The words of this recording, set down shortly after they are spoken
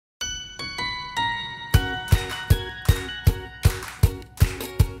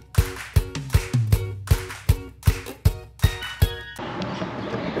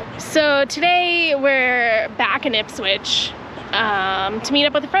So today we're back in Ipswich to meet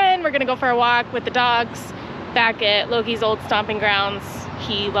up with a friend. We're gonna go for a walk with the dogs back at Loki's old stomping grounds.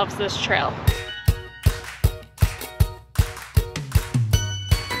 He loves this trail.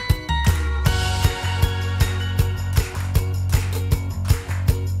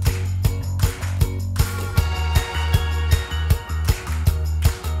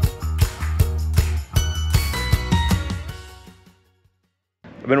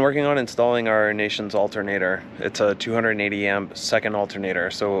 I've been working on installing our Nations alternator. It's a 280 amp second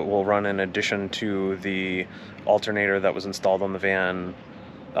alternator, so it will run in addition to the alternator that was installed on the van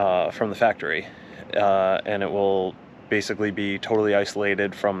from the factory. And it will basically be totally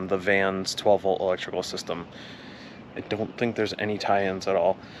isolated from the van's 12-volt electrical system. I don't think there's any tie-ins at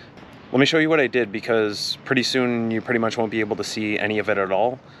all. Let me show you what I did, because pretty soon you pretty much won't be able to see any of it at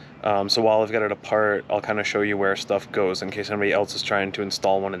all. So while I've got it apart, I'll kind of show you where stuff goes in case anybody else is trying to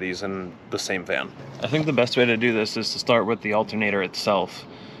install one of these in the same van. I think the best way to do this is to start with the alternator itself.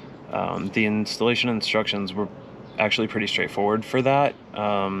 The installation instructions were actually pretty straightforward for that,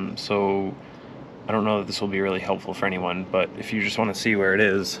 so I don't know that this will be really helpful for anyone, but if you just want to see where it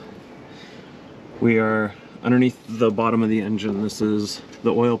is, we are underneath the bottom of the engine. This is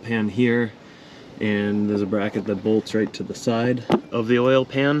the oil pan here, and there's a bracket that bolts right to the side of the oil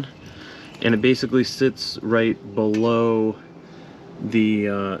pan, and it basically sits right below the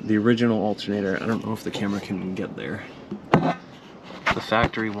original alternator. I don't know if the camera can get there. The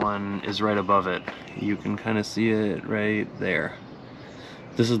factory one is right above it. You can kind of see it right there.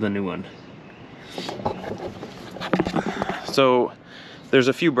 This is the new one. So there's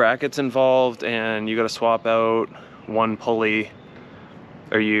a few brackets involved, and you got to swap out one pulley,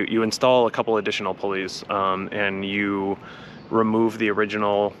 or you install a couple additional pulleys, and you remove the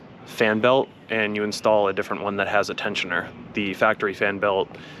original fan belt and you install a different one that has a tensioner. The factory fan belt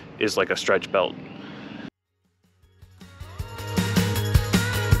is like a stretch belt.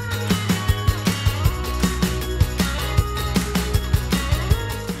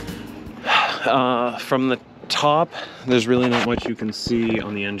 From the top, there's really not much you can see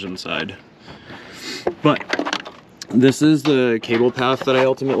on the engine side, but this is the cable path that I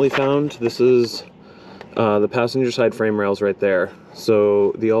ultimately found. This is the passenger side frame rails right there.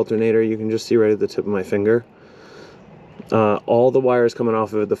 So the alternator, you can just see right at the tip of my finger. All the wires coming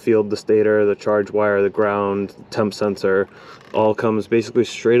off of it, the field, the stator, the charge wire, the ground, temp sensor, all comes basically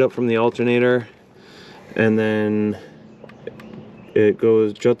straight up from the alternator, and then it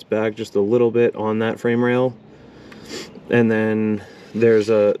juts back just a little bit on that frame rail, and then there's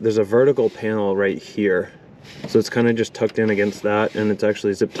a vertical panel right here. So it's kind of just tucked in against that, and it's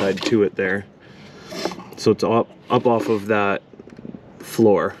actually zip tied to it there. So it's up off of that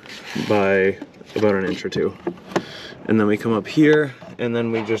floor by about an inch or two. And then we come up here, and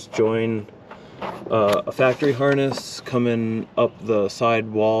then we just join a factory harness coming up the side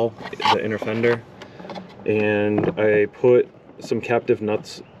wall, the inner fender. And I put some captive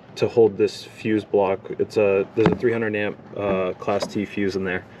nuts to hold this fuse block. There's a 300 amp Class T fuse in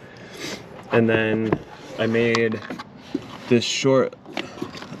there. And then I made this short,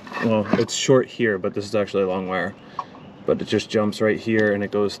 well, it's short here, but this is actually a long wire. But it just jumps right here, and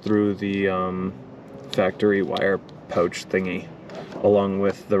it goes through the factory wire pouch thingy along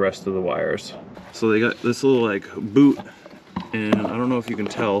with the rest of the wires. So they got this little like boot, and I don't know if you can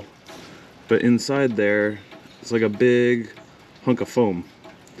tell, but inside there it's like a big hunk of foam.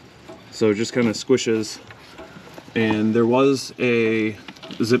 So it just kind of squishes, and there was a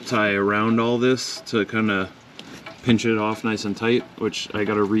zip tie around all this to kind of pinch it off nice and tight, which I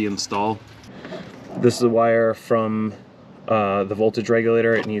got to reinstall. This is a wire from the voltage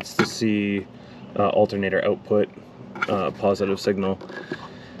regulator. It needs to see alternator output, positive signal.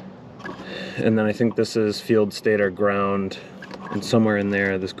 And then I think this is field, stator, ground, and somewhere in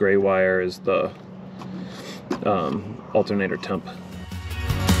there this gray wire is the alternator temp.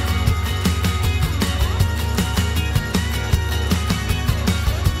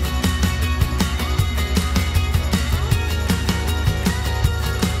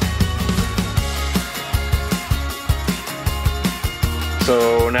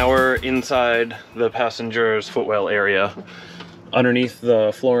 So now we're inside the passenger's footwell area. Underneath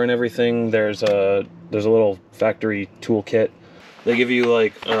the floor and everything, there's a little factory toolkit. They give you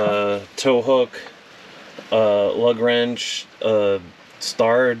like a tow hook, a lug wrench, a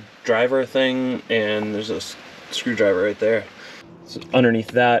star driver thing, and there's a screwdriver right there. So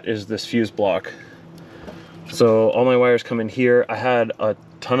underneath that is this fuse block. So all my wires come in here. I had a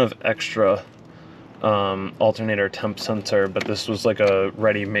ton of extra alternator temp sensor, but this was like a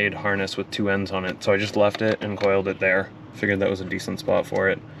ready-made harness with two ends on it, so I just left it and coiled it there. Figured that was a decent spot for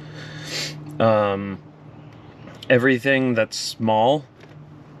it. Everything that's small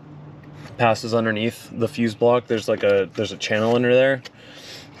passes underneath the fuse block. There's a channel under there,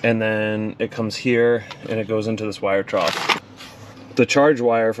 and then it comes here and it goes into this wire trough. The charge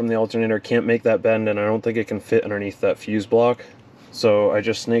wire from the alternator can't make that bend, and I don't think it can fit underneath that fuse block, so I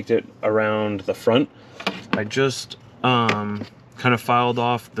just snaked it around the front. I just kind of filed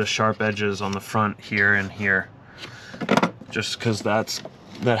off the sharp edges on the front here and here, just because that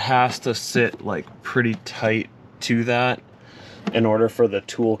has to sit like pretty tight to that in order for the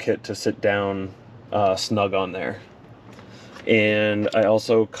toolkit to sit down snug on there. And I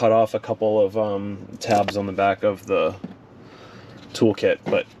also cut off a couple of tabs on the back of the toolkit,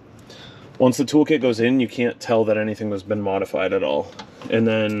 but once the toolkit goes in, you can't tell that anything has been modified at all. And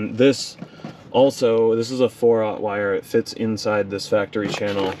then this is a 4/0 wire. It fits inside this factory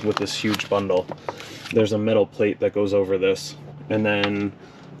channel with this huge bundle. There's a metal plate that goes over this, and then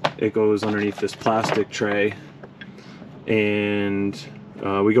it goes underneath this plastic tray, and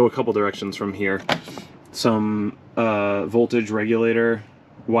we go a couple directions from here. Some voltage regulator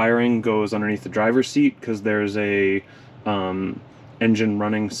wiring goes underneath the driver's seat, because there's a engine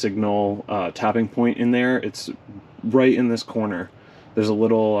running signal tapping point in there. It's right in this corner. There's a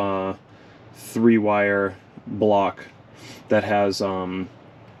little 3-wire block that has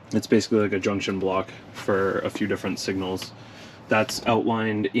it's basically like a junction block for a few different signals. That's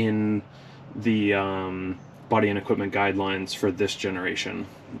outlined in the body and equipment guidelines for this generation.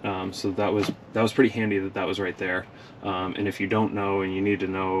 So that was pretty handy that was right there. And if you don't know and you need to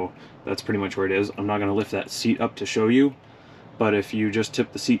know, that's pretty much where it is. I'm not going to lift that seat up to show you, but if you just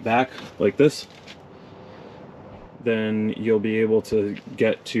tip the seat back like this, then you'll be able to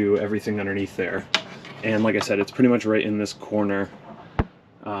get to everything underneath there. And like I said, it's pretty much right in this corner.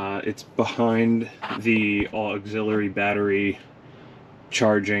 It's behind the auxiliary battery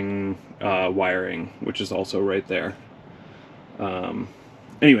charging wiring, which is also right there.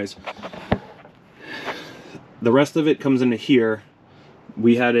 Anyways, the rest of it comes into here.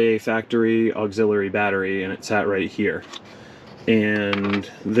 We had a factory auxiliary battery, and it sat right here. And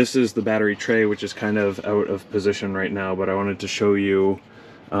this is the battery tray, which is kind of out of position right now, but I wanted to show you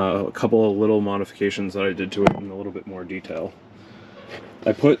a couple of little modifications that I did to it in a little bit more detail.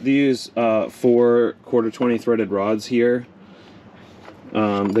 I put these 4 1/4-20 threaded rods here.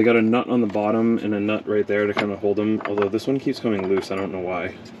 They got a nut on the bottom and a nut right there to kind of hold them, although this one keeps coming loose, I don't know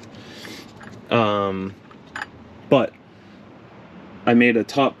why. But I made a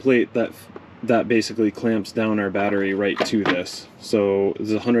top plate that basically clamps down our battery right to this. So this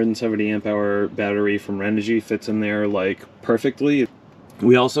is a 170 amp hour battery from Renogy, fits in there like perfectly.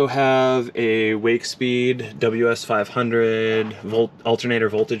 We also have a Wakespeed WS500 alternator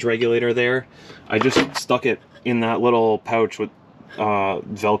voltage regulator there. I just stuck it in that little pouch with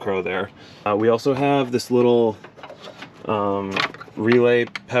Velcro there. We also have this little relay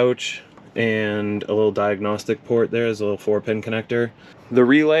pouch and a little diagnostic port there. There's a little 4-pin connector. The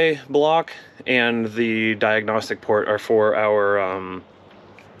relay block and the diagnostic port are for our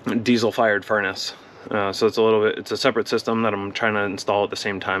diesel fired furnace. So it's a separate system that I'm trying to install at the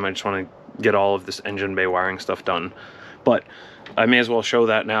same time. I just want to get all of this engine bay wiring stuff done, but I may as well show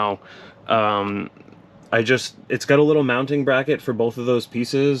that now. It's got a little mounting bracket for both of those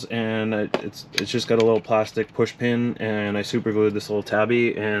pieces, and it's just got a little plastic push pin, and I super glued this little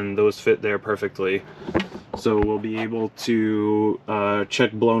tabby, and those fit there perfectly. So we'll be able to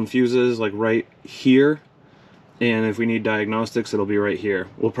check blown fuses like right here, and if we need diagnostics, it'll be right here.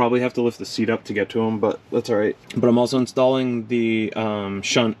 We'll probably have to lift the seat up to get to them, but that's all right. But I'm also installing the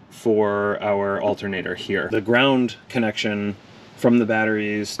shunt for our alternator here. The ground connection from the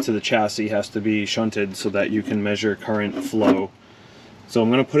batteries to the chassis has to be shunted so that you can measure current flow. So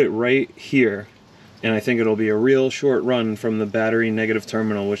I'm going to put it right here, and I think it'll be a real short run from the battery negative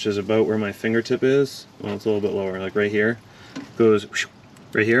terminal, which is about where my fingertip is. Well, it's a little bit lower, like right here. Goes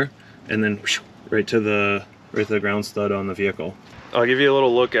right here, and then right to the ground stud on the vehicle. I'll give you a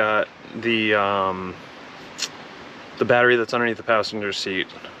little look at the battery that's underneath the passenger seat.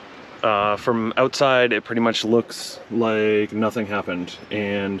 From outside, it pretty much looks like nothing happened,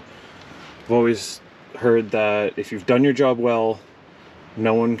 and I've always heard that if you've done your job well,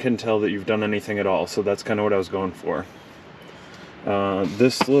 no one can tell that you've done anything at all, so that's kind of what I was going for.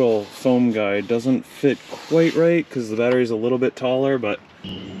 This little foam guy doesn't fit quite right because the battery's a little bit taller, but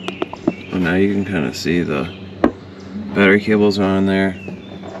now you can kind of see the battery cables are on there.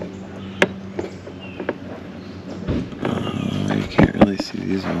 You can't really see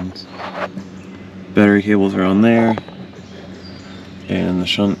these ones. Battery cables are on there, and the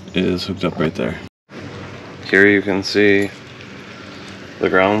shunt is hooked up right there. Here you can see The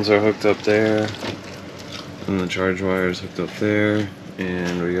grounds are hooked up there, and the charge wire is hooked up there,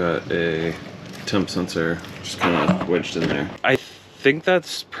 and we got a temp sensor just kind of wedged in there. I think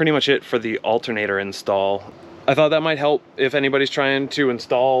that's pretty much it for the alternator install. I thought that might help if anybody's trying to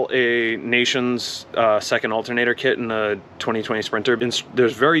install a Nations second alternator kit in a 2020 Sprinter.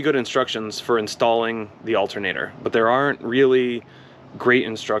 There's very good instructions for installing the alternator, but there aren't really great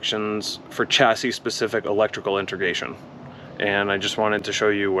instructions for chassis specific electrical integration. And I just wanted to show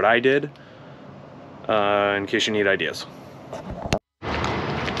you what I did in case you need ideas.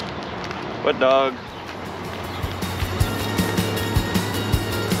 What dog?